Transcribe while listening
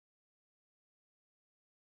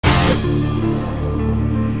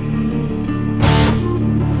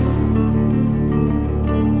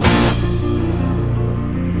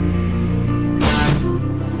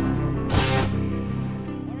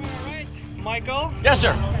Michael? Yes,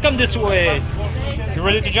 sir. Come this way. You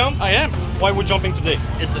ready to jump? I am. Why are we jumping today?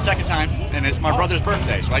 It's the second time, and it's my brother's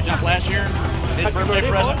birthday. So I jumped last year. His Happy birthday birthday,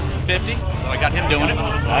 present, boy. 50. So I got him doing it.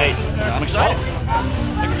 Nice. I'm excited.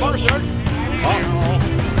 Looking forward, sir.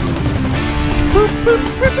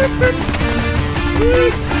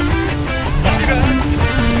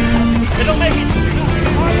 It'll make it.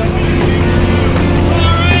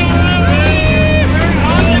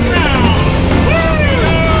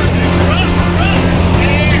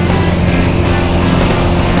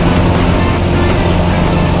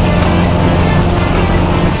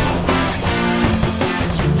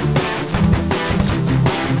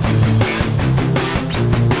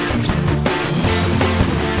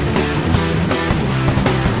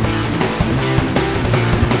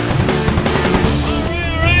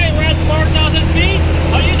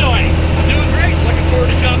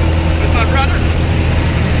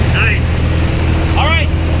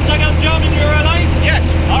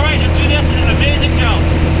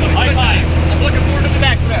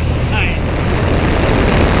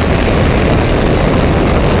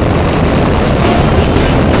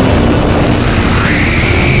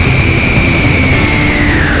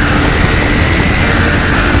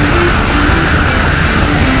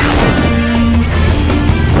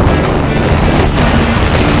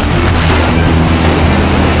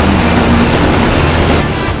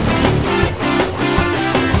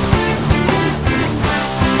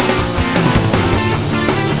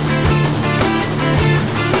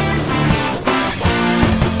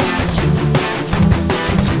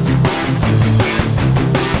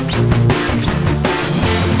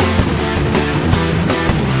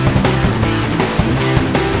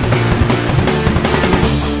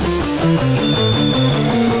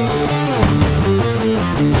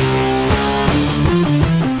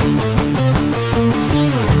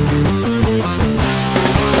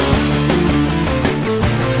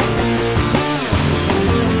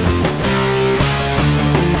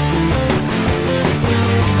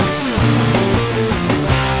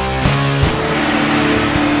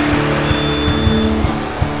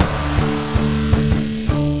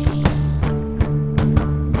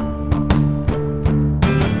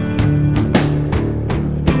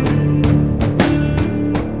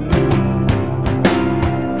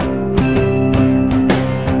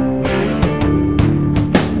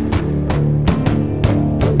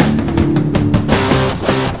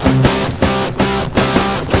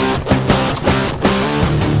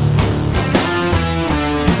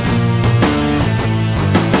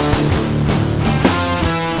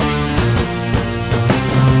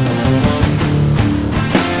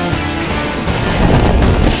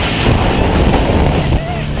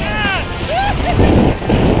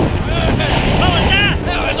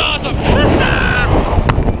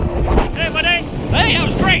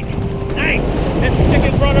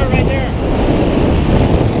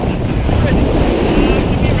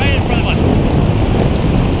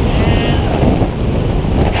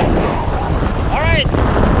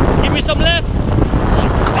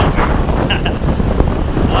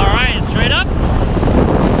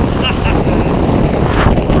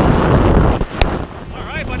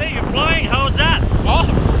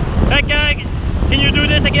 Can you do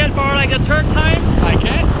this again for like a third time? I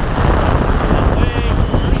can.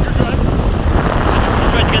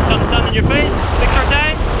 Just try to get some sun in your face. Picture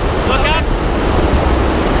time. Look up.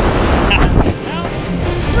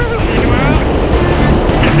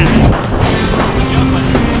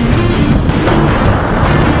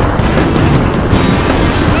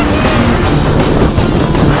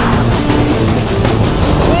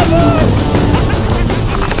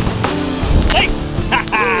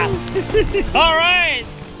 All right.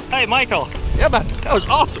 Hey, Michael. Yeah, man. That was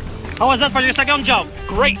awesome. How was that for your second jump?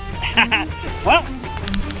 Great. Well,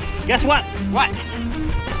 guess what? What?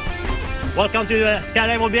 Welcome to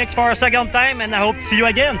Skydive OBX for a second time, and I hope to see you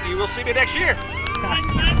again. You will see me next year.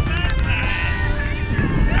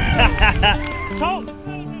 So,